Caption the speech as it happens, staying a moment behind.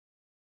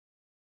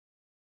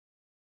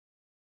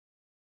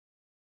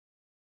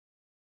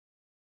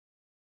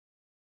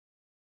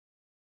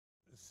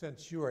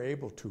Since you are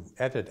able to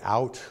edit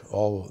out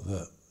all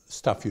the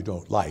stuff you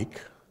don't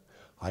like,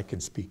 I can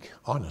speak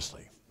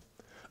honestly.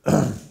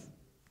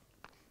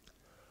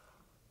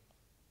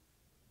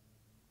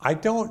 I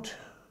don't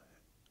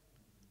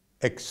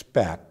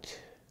expect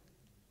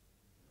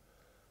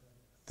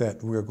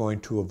that we're going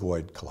to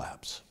avoid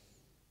collapse.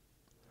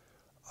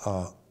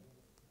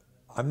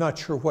 I'm not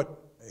sure what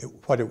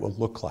it will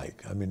look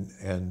like. I mean,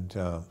 and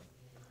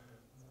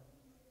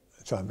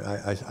so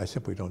I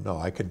simply don't know.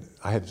 I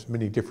have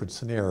many different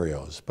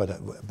scenarios,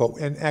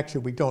 and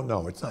actually we don't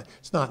know.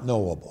 It's not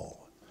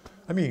knowable.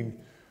 I mean,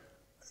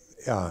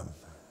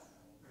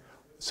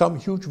 some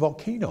huge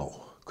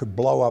volcano could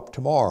blow up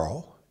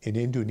tomorrow in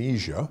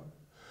Indonesia,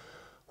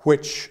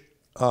 which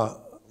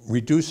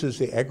reduces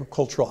the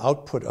agricultural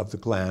output of the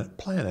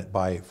planet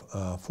by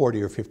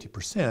 40 or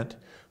 50%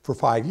 for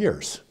 5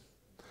 years.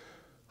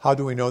 How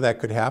do we know that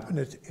could happen?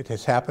 It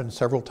has happened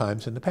several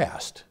times in the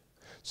past.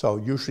 So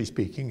usually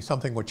speaking,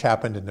 something which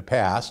happened in the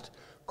past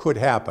could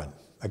happen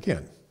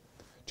again,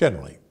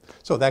 generally.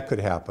 So that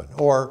could happen,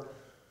 or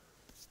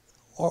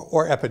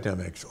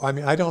epidemics. I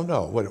mean, I don't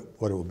know what it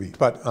will be,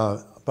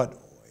 but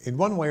in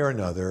one way or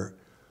another,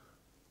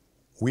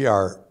 we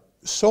are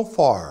so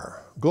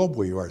far, globally,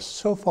 we are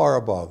so far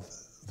above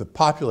the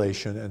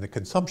population and the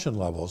consumption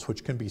levels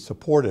which can be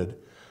supported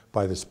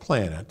by this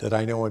planet that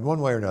I know in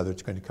one way or another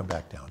it's going to come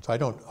back down. So I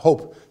don't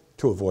hope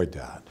to avoid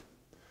that.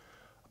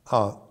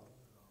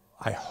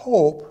 I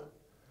hope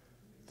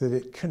that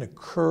it can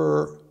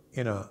occur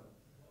in a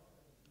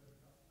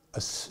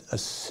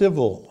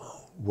civil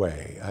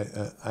way,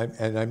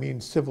 and I mean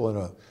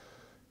civil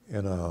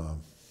in a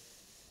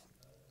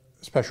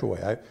special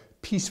way,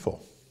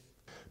 peaceful.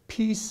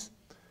 Peace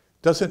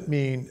doesn't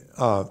mean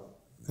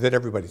that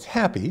everybody's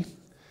happy,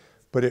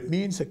 but it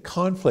means that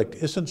conflict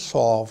isn't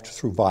solved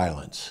through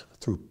violence,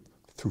 through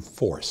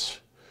force,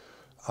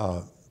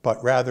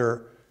 but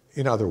rather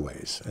in other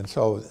ways. And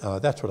so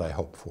that's what I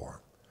hope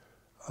for.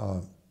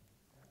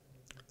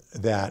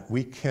 That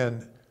we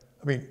can,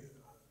 I mean,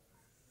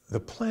 the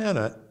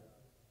planet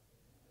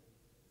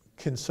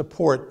can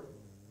support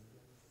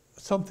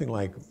something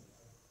like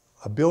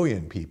 1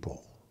 billion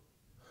people,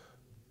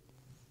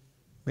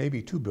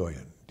 maybe 2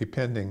 billion,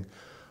 depending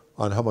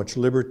on how much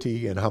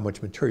liberty and how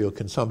much material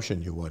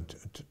consumption you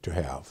want to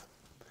have.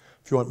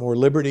 If you want more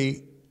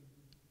liberty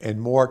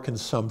and more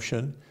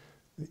consumption,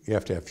 you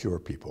have to have fewer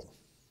people.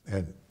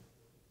 And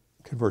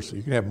conversely,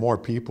 you can have more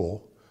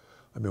people.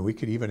 I mean, we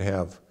could even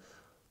have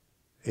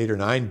 8 or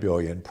 9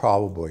 billion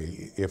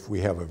probably if we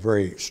have a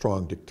very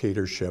strong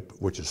dictatorship,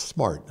 which is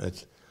smart.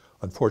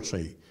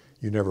 Unfortunately,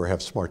 you never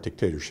have smart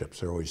dictatorships.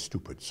 They're always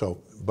stupid.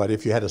 So, but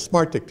if you had a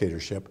smart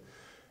dictatorship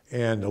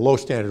and a low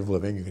standard of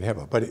living, you can have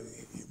it.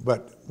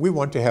 But we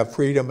want to have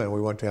freedom and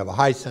we want to have a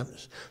high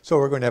sentence, so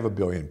we're going to have 1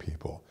 billion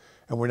people.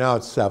 And we're now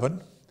at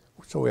 7,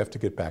 so we have to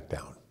get back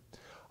down.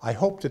 I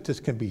hope that this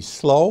can be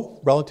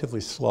slow,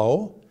 relatively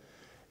slow,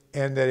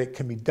 and that it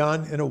can be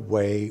done in a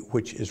way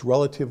which is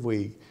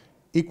relatively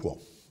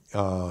equal,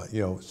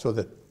 so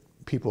that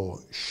people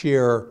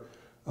share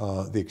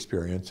the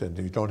experience and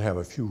you don't have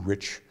a few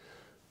rich,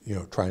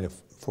 trying to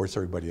force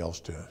everybody else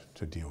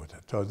to deal with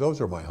it. So those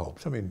are my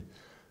hopes. I mean,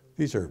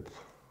 these are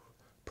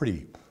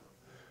pretty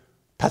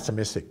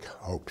pessimistic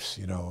hopes,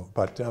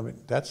 but I mean,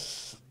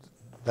 that's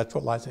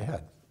what lies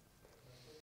ahead.